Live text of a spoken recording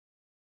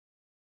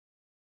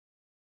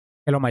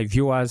Hello my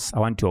viewers, I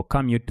want to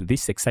welcome you to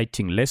this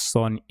exciting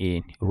lesson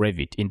in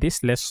Revit. In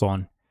this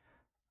lesson,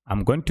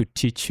 I'm going to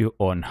teach you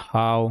on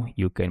how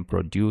you can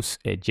produce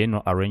a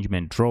general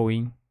arrangement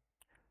drawing.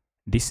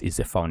 This is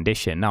a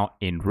foundation. Now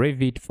in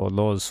Revit, for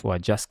those who are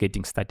just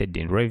getting started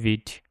in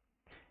Revit,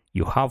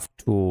 you have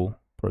to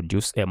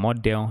produce a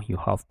model. You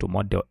have to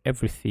model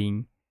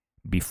everything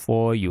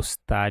before you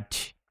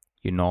start,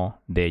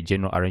 the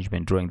general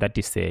arrangement drawing. That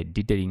is the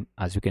detailing,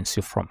 as you can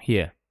see from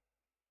here.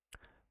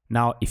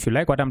 Now, if you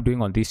like what I'm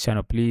doing on this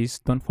channel, please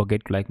don't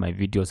forget to like my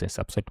videos and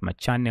subscribe to my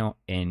channel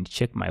and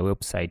check my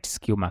website,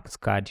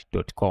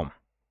 skillmaxcad.com.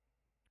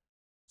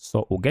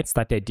 So we'll get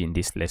started in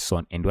this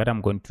lesson, and what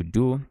I'm going to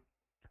do,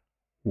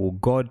 we'll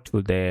go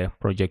to the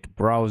project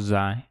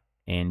browser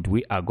and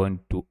we are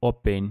going to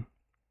open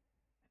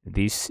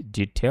this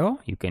detail.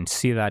 You can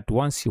see that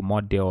once you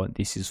model,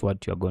 this is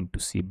what you're going to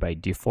see by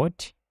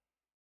default.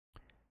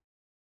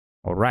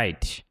 All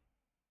right.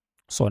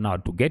 So now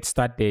to get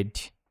started,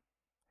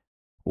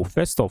 we'll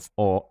first of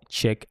all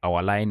check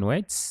our line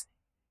weights.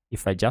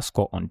 If I just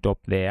go on top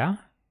there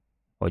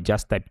or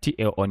just type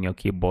TL on your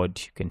keyboard,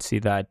 you can see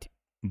that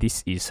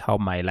this is how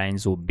my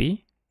lines will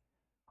be.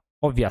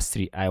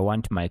 Obviously, I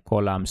want my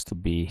columns to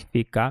be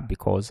thicker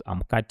because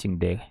I'm cutting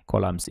the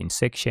columns in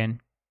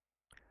section.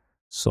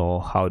 So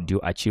how do you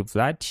achieve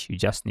that? You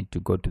just need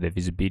to go to the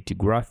visibility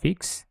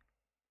graphics.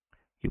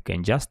 You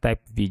can just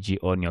type VG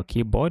on your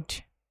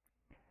keyboard,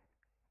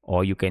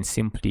 or you can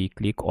simply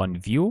click on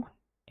view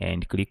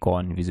and click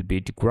on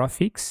visibility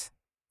graphics.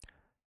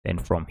 Then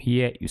from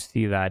here, you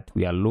see that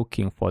we are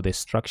looking for the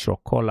structural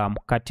column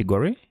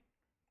category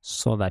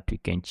so that we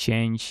can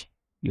change,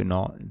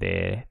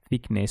 the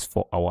thickness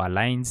for our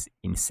lines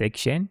in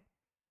section.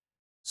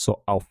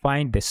 So I'll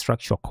find the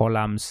structural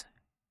columns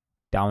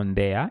down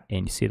there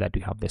and see that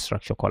we have the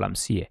structural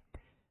columns here.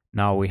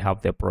 Now we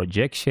have the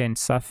projection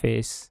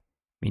surface,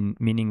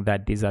 meaning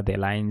that these are the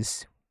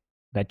lines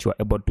that you are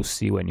able to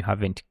see when you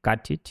haven't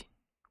cut it.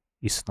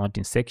 It's not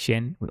in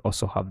section. We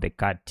also have the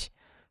cut.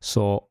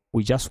 So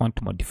we just want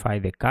to modify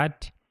the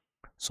cut.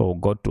 So we'll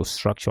go to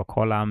structural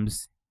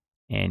columns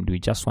and we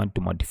just want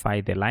to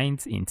modify the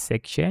lines in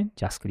section.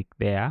 Just click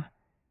there,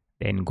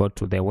 then go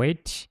to the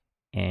weight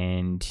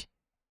and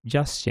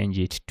just change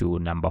it to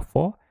number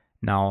 4.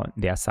 Now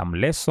there are some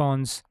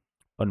lessons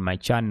on my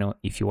channel.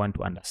 If you want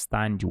to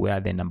understand where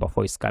the number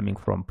 4 is coming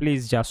from,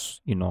 please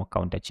just,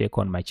 counter check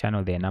on my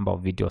channel. There are a number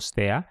of videos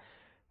there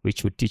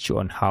which will teach you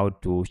on how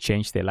to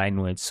change the line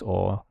weights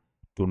or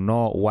to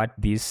know what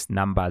these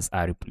numbers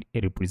are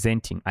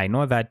representing. I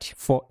know that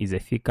 4 is a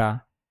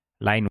thicker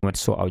line weight,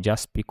 so I'll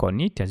just pick on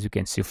it, as you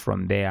can see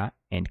from there,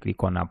 and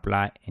click on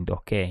apply, and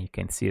okay, you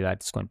can see that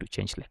it's going to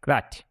change like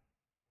that.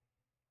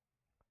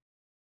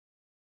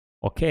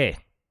 Okay,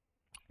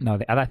 now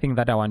the other thing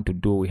that I want to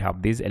do, we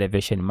have these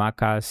elevation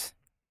markers.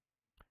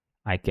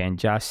 I can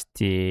just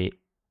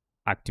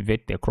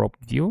activate the crop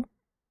view.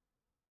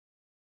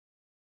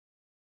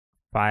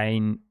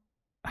 Find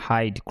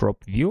hide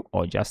crop view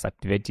or just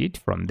activate it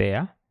from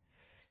there.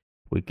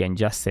 We can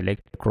just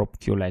select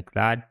crop view like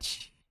that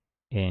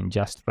and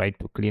just try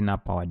to clean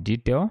up our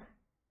detail.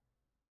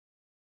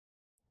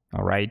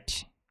 All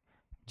right,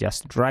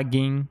 just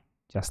dragging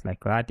just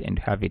like that and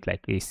have it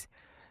like this.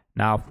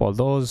 Now for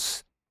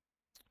those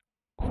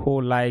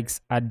who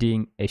likes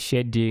adding a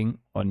shading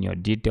on your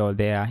detail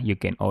there, you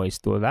can always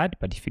do that,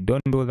 but if you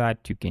don't do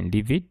that, you can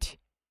leave it.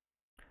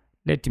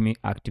 Let me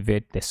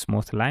activate the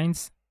smooth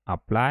lines.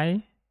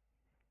 Apply.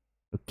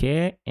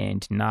 Okay,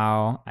 and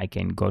now I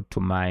can go to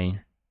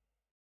my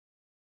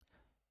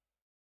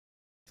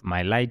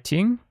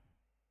lighting.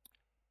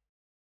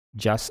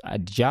 Just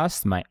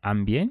adjust my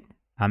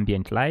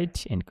ambient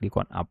light and click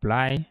on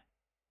apply.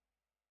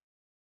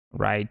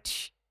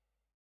 Right,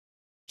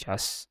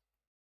 just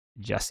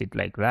it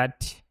like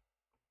that,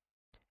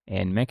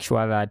 and make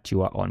sure that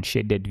you are on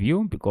shaded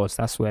view because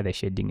that's where the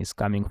shading is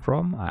coming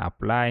from. I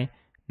apply.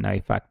 Now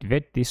if I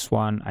activate this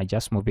one, I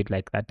just move it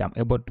like that, I'm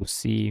able to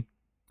see,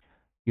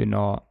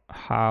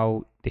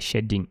 how the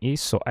shading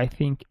is. So I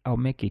think I'll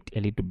make it a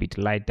little bit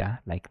lighter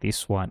like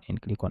this one and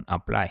click on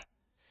apply.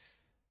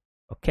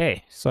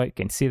 Okay, so you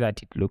can see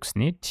that it looks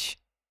neat.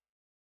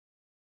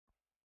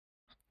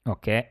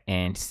 Okay,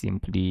 and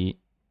simply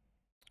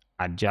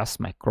adjust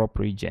my crop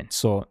region.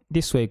 So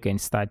this way you can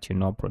start,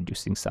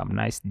 producing some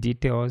nice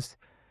details,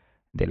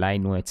 the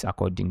line weights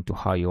according to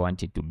how you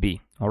want it to be.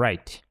 All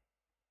right.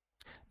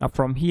 Now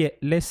from here,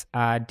 let's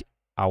add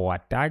our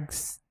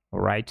tags. All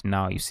right,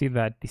 now you see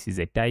that this is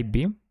a type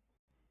beam.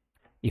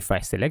 If I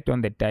select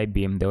on the type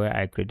beam, the way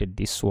I created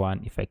this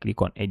one, if I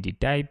click on edit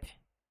type,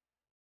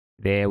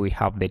 there we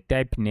have the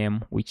type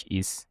name, which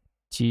is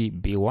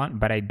TB1,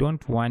 but I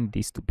don't want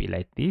this to be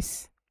like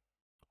this.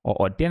 Or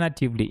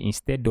alternatively,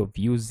 instead of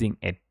using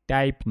a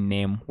type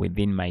name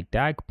within my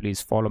tag,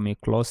 please follow me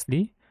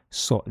closely.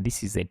 So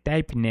this is a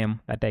type name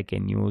that I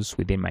can use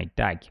within my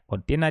tag.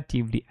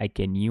 Alternatively, I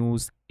can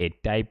use a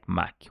type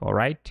mark. All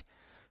right.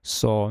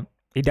 So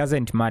it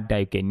doesn't matter.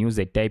 You can use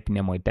a type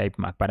name or a type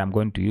mark, but I'm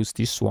going to use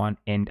this one.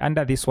 And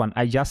under this one,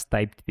 I just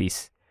typed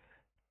this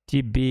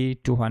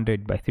TB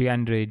 200 by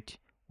 300,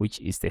 which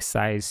is the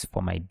size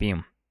for my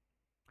beam.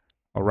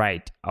 All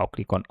right, I'll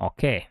click on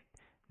OK.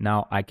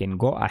 Now I can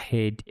go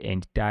ahead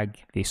and tag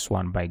this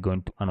one by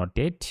going to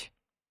annotate,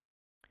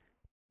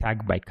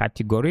 tag by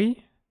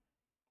category.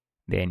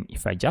 Then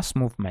if I just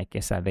move my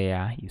cursor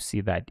there, you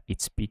see that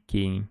it's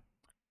picking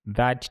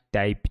that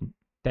type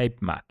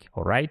mark.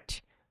 All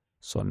right,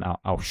 so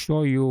now I'll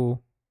show you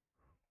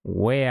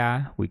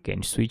where we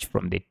can switch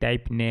from the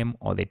type name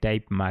or the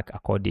type mark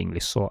accordingly.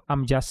 So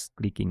I'm just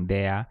clicking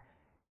there.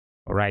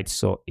 All right,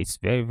 so it's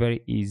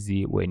very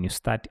easy when you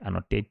start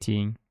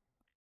annotating,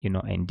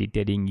 and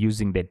detailing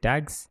using the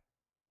tags.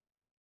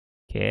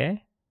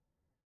 Okay,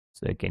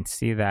 so you can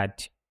see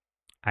that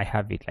I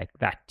have it like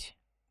that.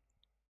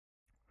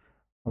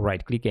 All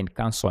right, click and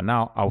cancel.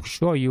 Now I'll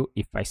show you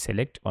if I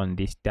select on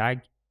this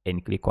tag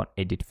and click on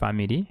edit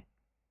family.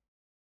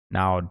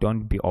 Now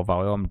don't be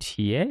overwhelmed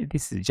here.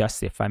 This is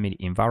just a family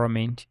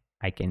environment.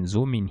 I can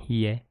zoom in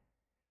here.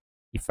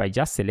 If I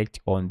just select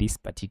on this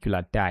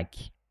particular tag,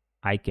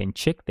 I can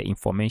check the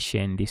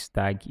information this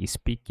tag is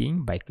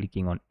picking by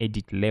clicking on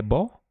edit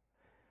label.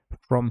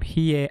 From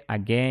here,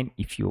 again,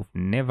 if you've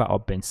never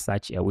opened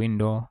such a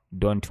window,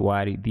 don't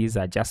worry. These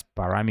are just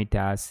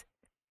parameters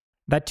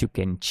that you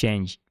can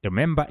change.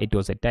 Remember, it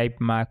was a type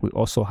mark. We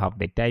also have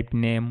the type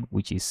name,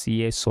 which is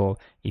here. So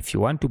if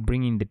you want to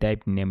bring in the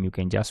type name, you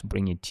can just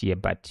bring it here,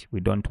 but we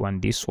don't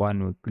want this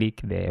one. We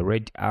click the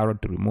red arrow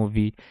to remove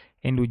it,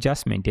 and we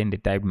just maintain the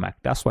type mark.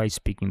 That's why it's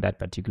picking that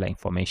particular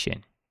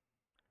information.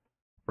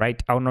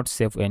 Right, I'll not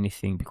save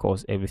anything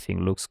because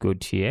everything looks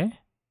good here.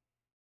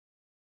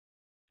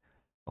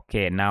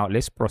 Okay, now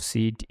let's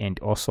proceed and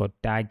also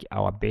tag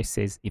our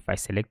bases. If I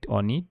select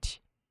on it,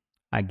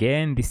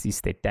 again, this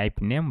is the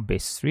type name,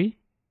 base 3.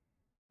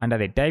 Under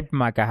the type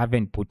mark, I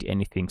haven't put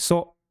anything.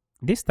 So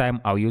this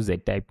time I'll use the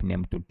type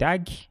name to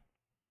tag.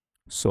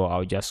 So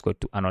I'll just go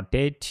to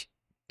annotate,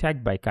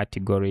 tag by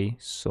category.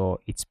 So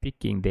it's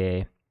picking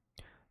the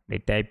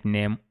type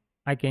name.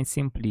 I can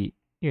simply,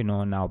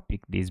 now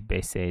pick these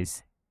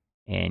bases,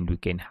 and we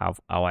can have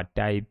our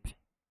type,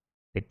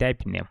 the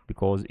type name,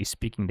 because it's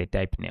picking the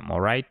type name. All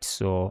right,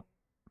 so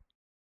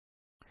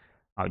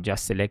I'll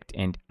just select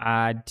and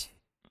add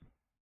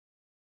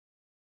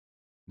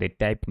the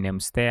type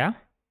names there.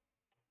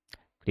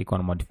 Click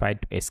on modify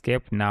to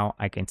escape. Now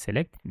I can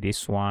select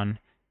this one,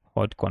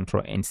 hold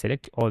control and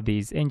select all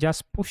these and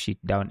just push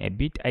it down a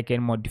bit. I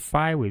can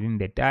modify within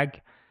the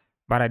tag,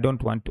 but I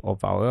don't want to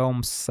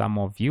overwhelm some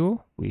of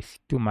you with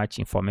too much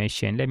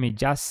information. Let me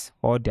just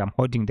I'm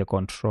holding the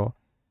control,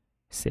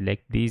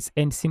 select this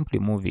and simply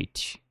move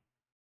it.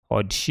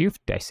 Hold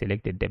shift, I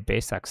selected the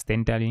base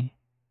accidentally.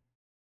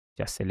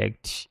 Just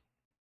select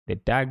the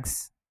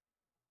tags.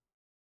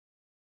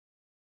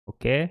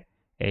 Okay,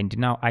 and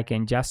now I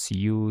can just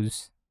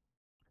use,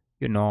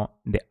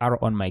 the arrow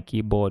on my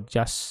keyboard,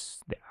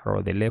 just the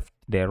arrow,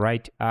 the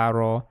right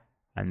arrow,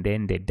 and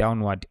then the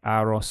downward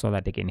arrow, so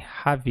that I can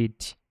have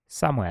it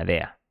somewhere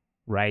there,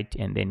 right?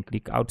 And then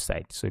click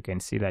outside, so you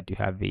can see that you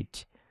have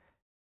it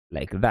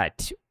like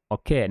that.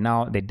 Okay,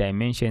 now the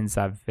dimensions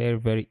are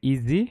very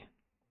easy.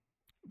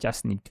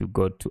 Just need to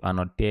go to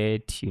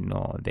annotate,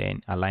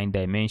 then align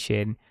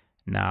dimension.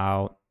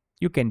 Now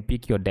you can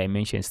pick your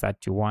dimensions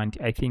that you want.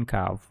 I think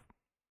I've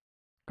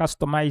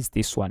customized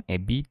this one a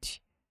bit.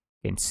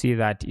 You can see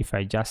that if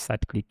I just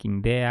start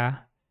clicking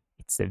there,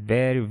 it's a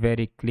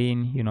very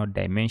clean,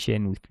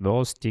 dimension with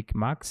those tick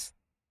marks.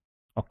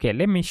 Okay,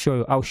 let me show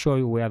you. I'll show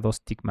you where those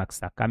tick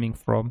marks are coming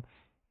from,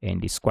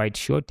 and it's quite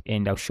short,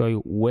 and I'll show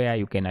you where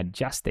you can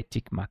adjust the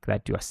tick mark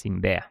that you are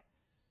seeing there.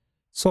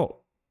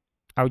 So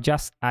I'll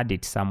just add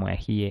it somewhere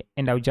here,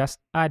 and I'll just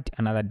add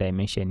another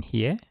dimension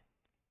here.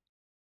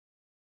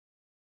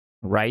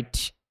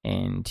 Right,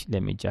 and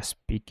let me just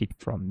pick it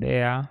from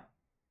there,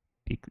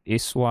 pick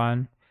this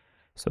one.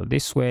 So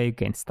this way you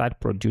can start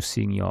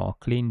producing your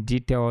clean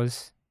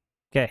details.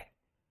 Okay,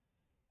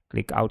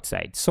 click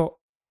outside. So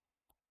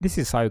this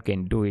is how you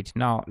can do it.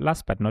 Now,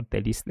 last but not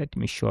the least, let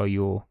me show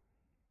you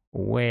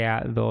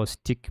where those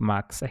tick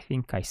marks, I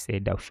think I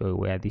said I'll show you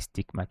where this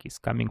tick mark is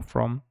coming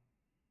from.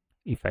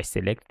 If I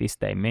select this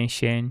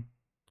dimension,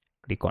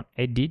 click on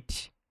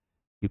edit,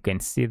 you can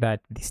see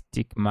that this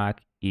tick mark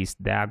is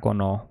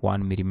diagonal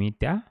 1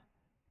 millimeter,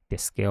 the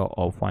scale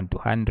of 1 to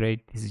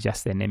 100. This is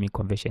just the naming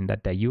convention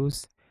that I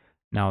use.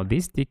 Now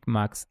these tick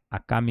marks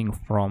are coming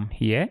from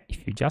here.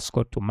 If you just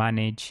go to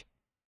manage,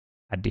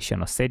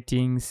 additional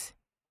settings,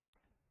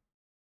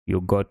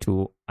 you go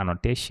to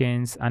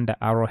annotations, under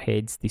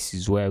arrowheads, this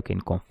is where you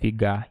can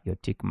configure your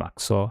tick mark.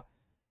 So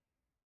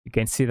you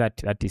can see that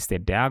that is the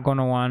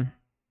diagonal one,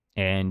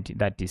 and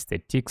that is the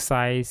tick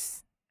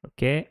size.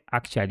 Okay,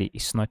 actually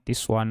it's not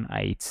this one,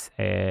 it's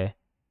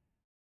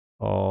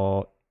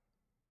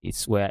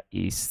where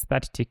is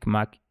that tick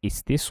mark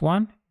is this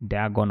one,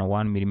 diagonal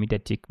 1 millimeter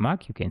tick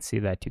mark. You can see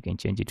that you can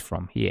change it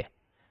from here.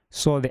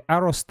 So the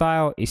arrow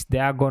style is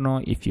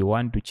diagonal. If you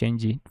want to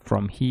change it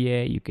from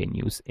here, you can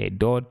use a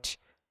dot.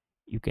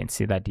 You can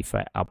see that if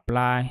I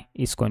apply,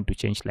 it's going to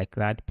change like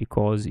that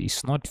because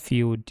it's not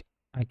filled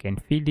I can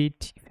fill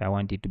it. If I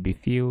want it to be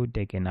filled,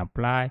 I can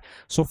apply.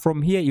 So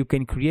from here, you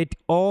can create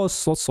all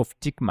sorts of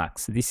tick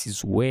marks. This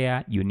is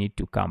where you need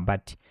to come.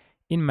 But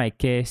in my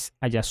case,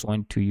 I just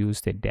want to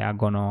use the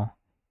diagonal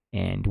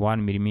and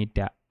 1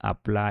 millimeter,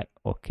 apply.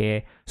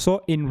 Okay.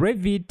 So in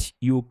Revit,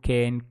 you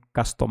can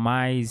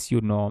customize,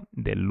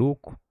 the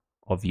look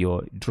of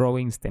your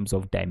drawings in terms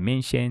of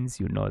dimensions,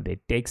 the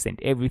text and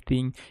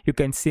everything. You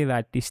can see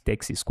that this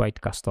text is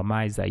quite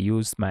customized. I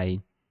used my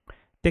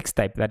text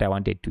type that I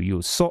wanted to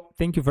use. So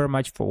thank you very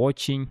much for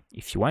watching.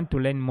 If you want to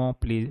learn more,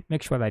 please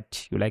make sure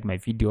that you like my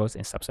videos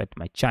and subscribe to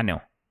my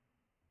channel.